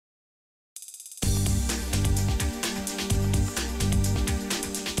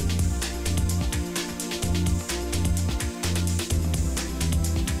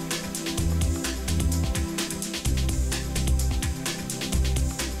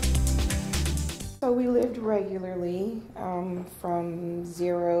So we lived regularly from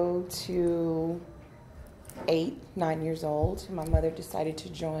 0 to 8, 9 years old. My mother decided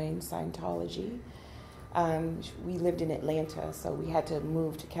to join Scientology. We lived in Atlanta, so we had to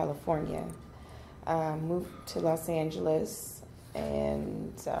move to California. Moved to Los Angeles,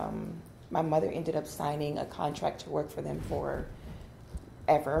 and my mother ended up signing a contract to work for them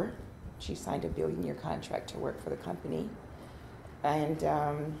forever. She signed a billion-year contract to work for the company. And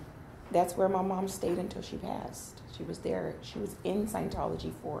that's where my mom stayed until she passed. She was there. She was in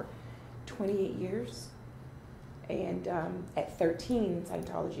Scientology for 28 years. And at 13,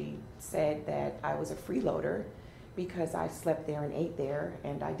 Scientology said that I was a freeloader because I slept there and ate there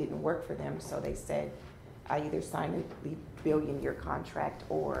and I didn't work for them. So they said I either signed a billion-year contract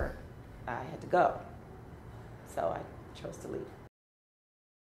or I had to go. So I chose to leave.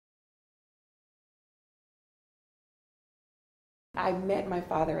 I met my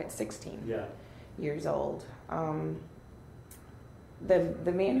father at 16 years old. The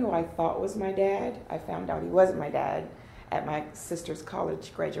man who I thought was my dad, I found out he wasn't my dad at my sister's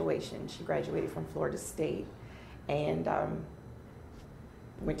college graduation. She graduated from Florida State and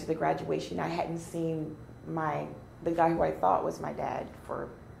went to the graduation. I hadn't seen the guy who I thought was my dad for,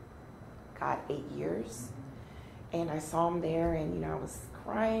 God, 8 years. And I saw him there and, I was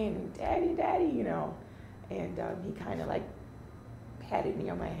crying, and Daddy, Daddy, and he kind of like patted me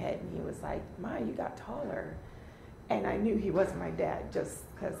on my head and he was like, Ma, you got taller. And I knew he wasn't my dad just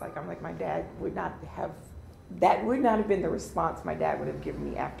because my dad would not have been the response my dad would have given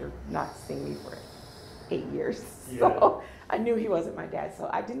me after not seeing me for 8 years. Yeah. So I knew he wasn't my dad. So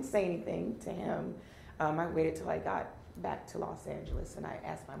I didn't say anything to him. I waited till I got back to Los Angeles and I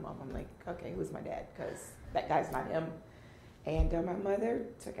asked my mom, I'm like, okay, who's my dad? Because that guy's not him. And my mother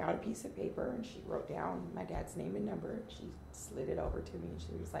took out a piece of paper and she wrote down my dad's name and number. She slid it over to me and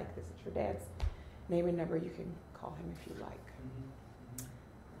she was like, this is your dad's name and number. You can call him if you like.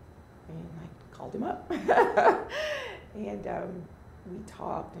 And I called him up. And we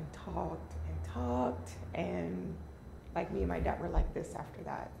talked and talked and talked. And like me and my dad were like this after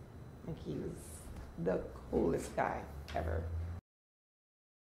that. And he was the coolest guy ever.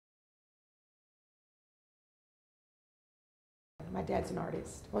 My dad's an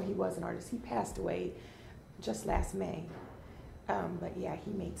artist. Well, he was an artist. He passed away just last May. But yeah,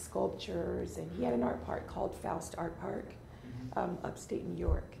 he made sculptures, and he had an art park called Faust Art Park, upstate New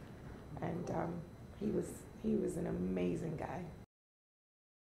York. And he was an amazing guy.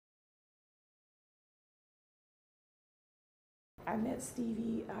 I met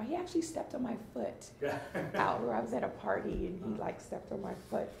Stevie. He actually stepped on my foot out where I was at a party, and he like stepped on my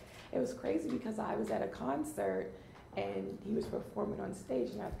foot. It was crazy because I was at a concert and he was performing on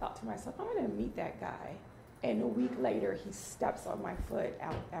stage, and I thought to myself, I'm gonna meet that guy. And a week later, he steps on my foot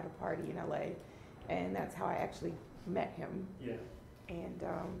out at a party in LA, and that's how I actually met him. Yeah. And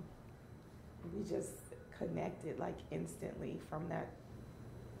we just connected like instantly from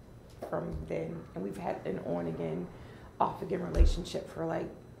then. And we've had an on again, off again relationship for like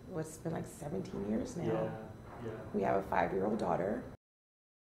what's been like 17 years now. Yeah. Yeah. We have a 5-year-old daughter.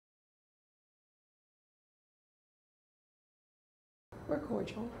 We're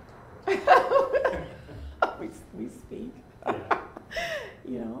cordial. we speak.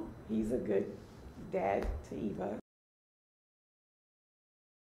 Yeah. He's a good dad to Eva.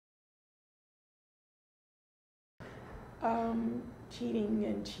 Cheating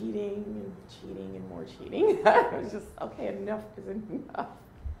and cheating and cheating and more cheating. It was just, okay, enough is enough.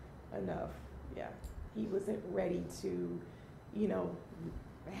 Enough, yeah. He wasn't ready to,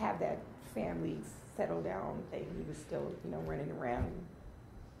 have that family settle down thing. He was still, running around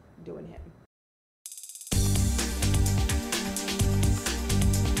doing him.